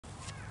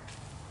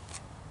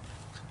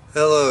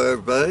Hello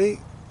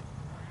everybody,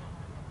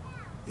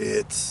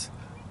 it's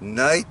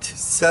night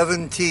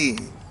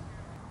 17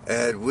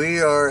 and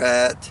we are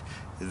at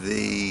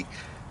the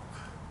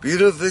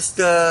Buena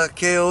Vista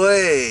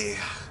KOA,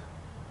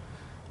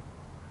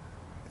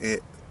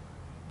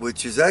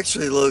 which is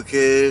actually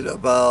located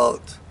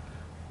about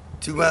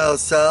 2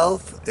 miles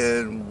south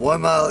and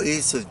 1 mile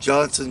east of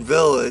Johnson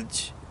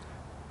Village.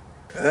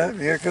 And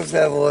here comes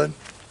Evelyn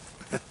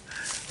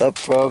up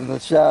from the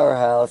shower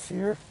house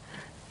here.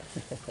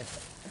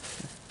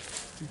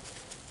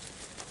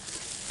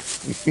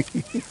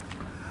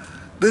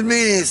 Been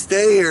meaning to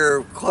stay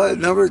here quite a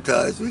number of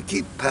times. We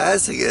keep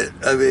passing it.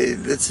 I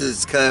mean, this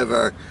is kind of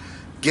our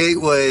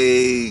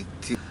gateway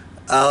to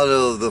out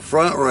of the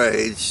Front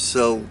Range,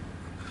 so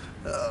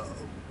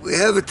we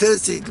have a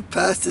tendency to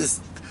pass this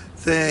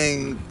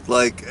thing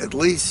like at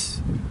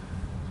least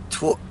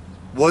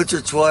once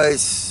or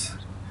twice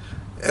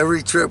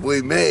every trip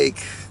we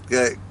make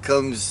that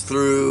comes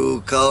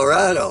through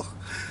Colorado.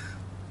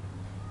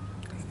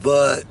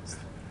 But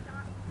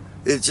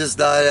it's just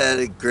not at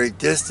a great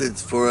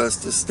distance for us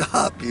to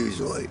stop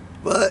usually.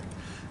 But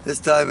this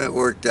time it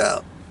worked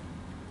out.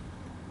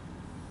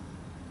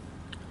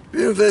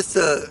 Buena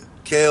Vista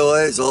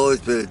KOA has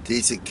always been a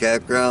decent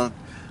campground.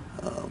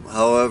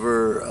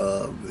 However,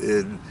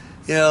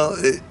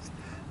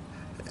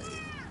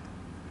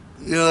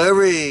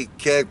 every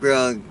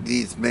campground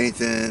needs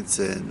maintenance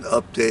and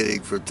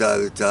updating from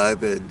time to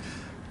time, and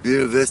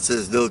Buena Vista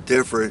is no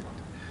different.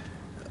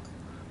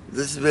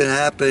 This has been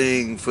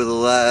happening for the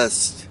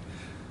last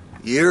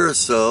year or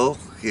so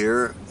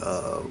here.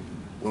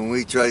 When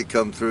we tried to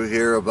come through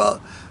here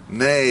about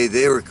May,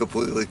 they were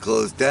completely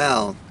closed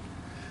down.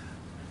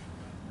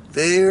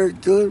 They are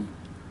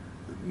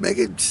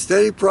making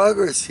steady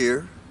progress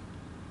here.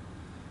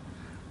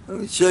 Let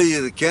me show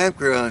you the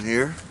campground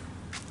here.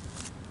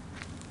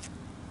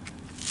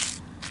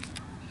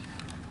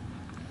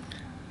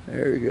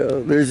 There you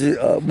go. There's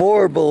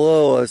more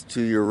below us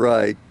to your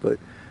right, but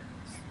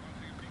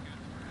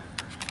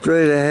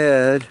straight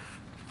ahead,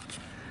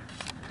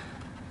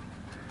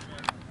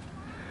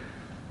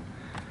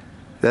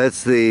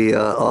 that's the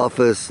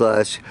office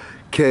slash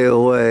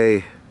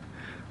KOA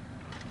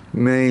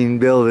main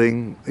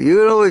building. You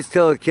can always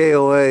tell a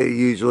KOA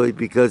usually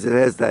because it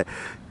has that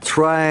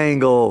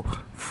triangle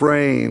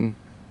frame.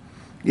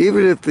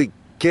 Even if the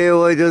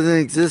KOA doesn't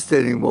exist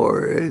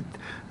anymore,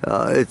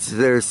 it's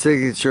their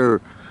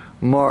signature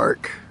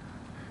mark.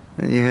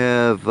 And you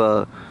have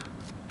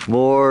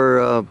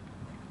more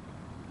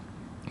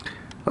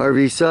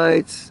RV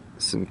sites,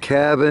 some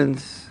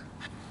cabins.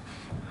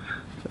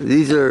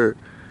 These are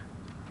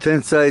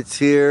tent sites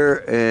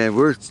here, and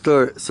we're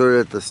sort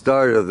of at the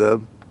start of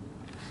them.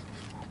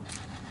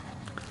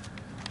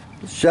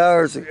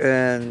 Showers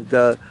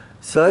and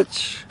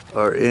such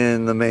are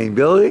in the main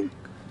building,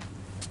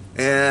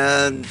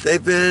 and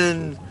they've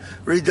been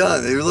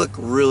redone. They look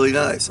really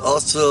nice.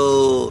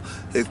 Also,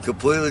 they've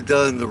completely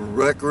done the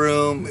rec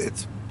room.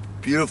 It's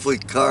beautifully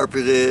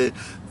carpeted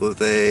with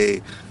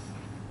a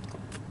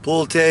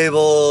pool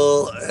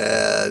table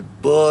and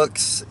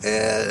books,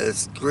 and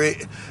it's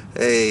great.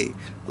 A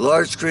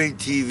large screen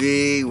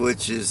TV,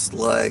 which is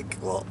like,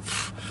 well,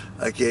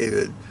 I can't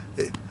even,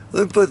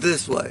 let me put it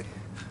this way.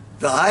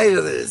 The height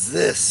of it is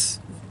this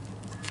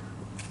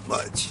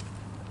much.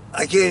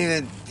 I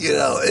can't even,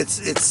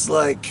 it's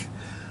like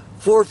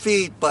 4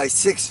 feet by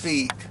 6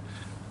 feet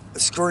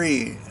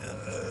screen.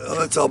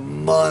 It's a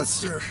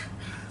monster.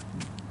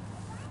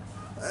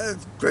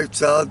 Great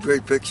sound,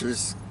 great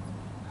pictures.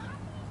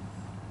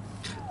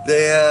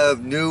 They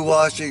have new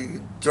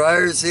washing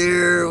dryers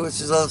here,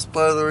 which is also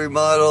part of the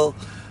remodel,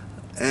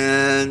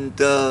 and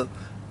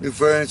new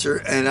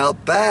furniture. And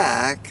out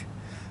back,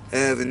 they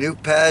have a new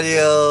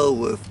patio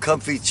with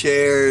comfy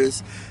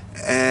chairs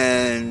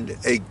and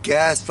a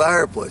gas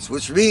fireplace,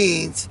 which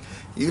means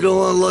you don't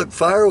want to lug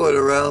firewood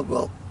around.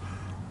 Well,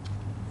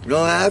 you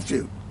don't have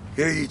to.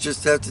 Here you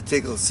just have to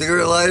take a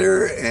cigarette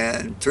lighter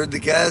and turn the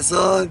gas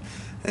on,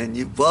 and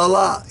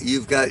voila,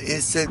 you've got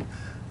instant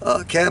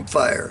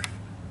campfire.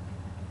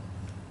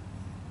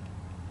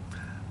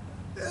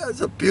 Yeah,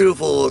 it's a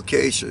beautiful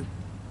location.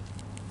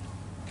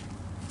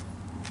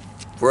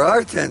 For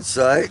our tent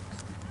site,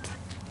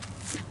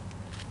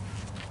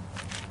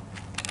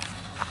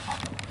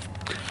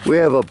 we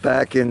have a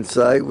back-end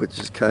site, which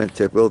is kind of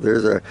typical.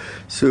 There's our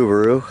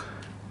Subaru.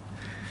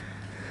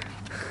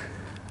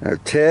 Our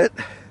tent.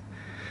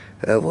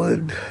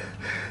 Evelyn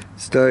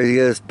starting to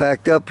get us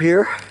packed up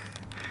here.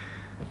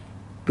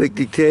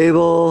 Picnic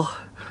table,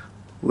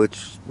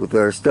 which with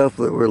our stuff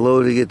that we're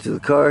loading into the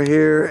car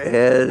here,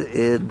 and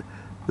in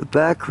the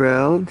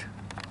background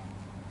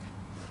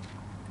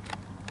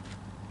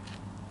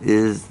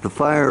is the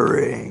fire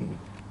ring,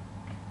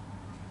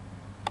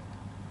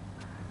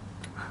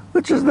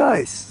 which is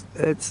nice.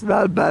 It's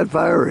not a bad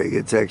fire ring.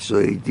 It's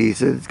actually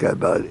decent. It's got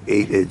about an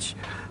 8-inch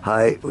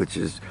height, which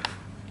is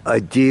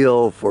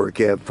ideal for a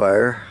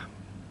campfire.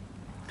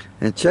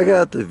 And check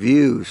out the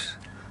views.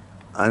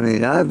 I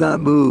mean, I've not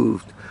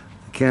moved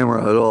the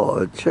camera at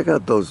all. Check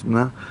out those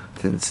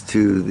mountains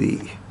to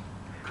the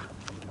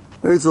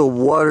There's a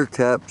water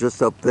tap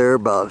just up there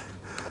about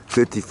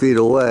 50 feet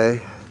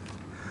away.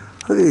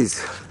 Look at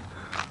these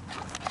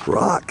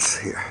rocks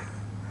here.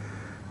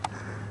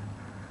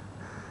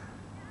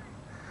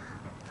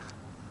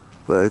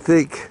 But I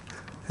think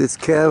this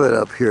cabin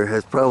up here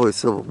has probably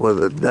one of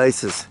the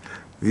nicest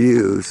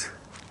views.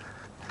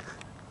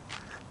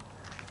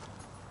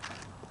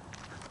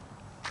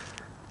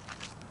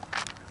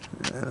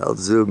 And I'll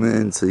zoom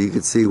in so you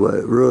can see what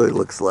it really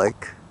looks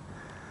like.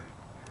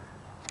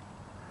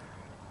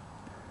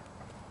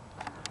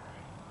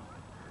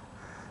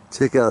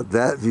 Check out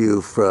that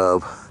view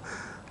from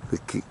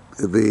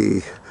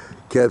the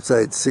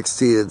campsite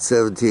 16 and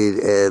 17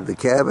 and the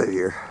cabin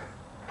here.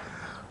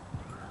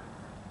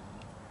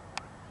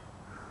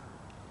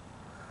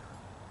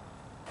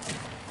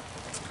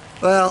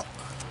 Well,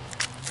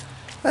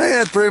 I think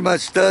that pretty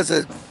much does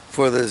it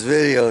for this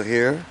video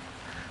here.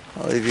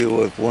 I'll leave you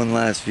with one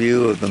last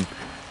view of the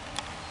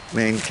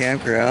main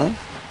campground.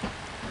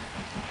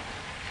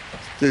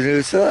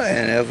 Danusa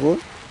and Evelyn,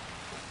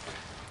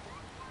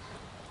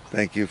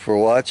 thank you for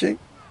watching.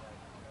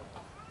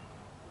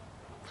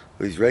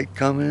 Please rate,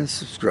 comment, and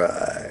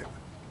subscribe.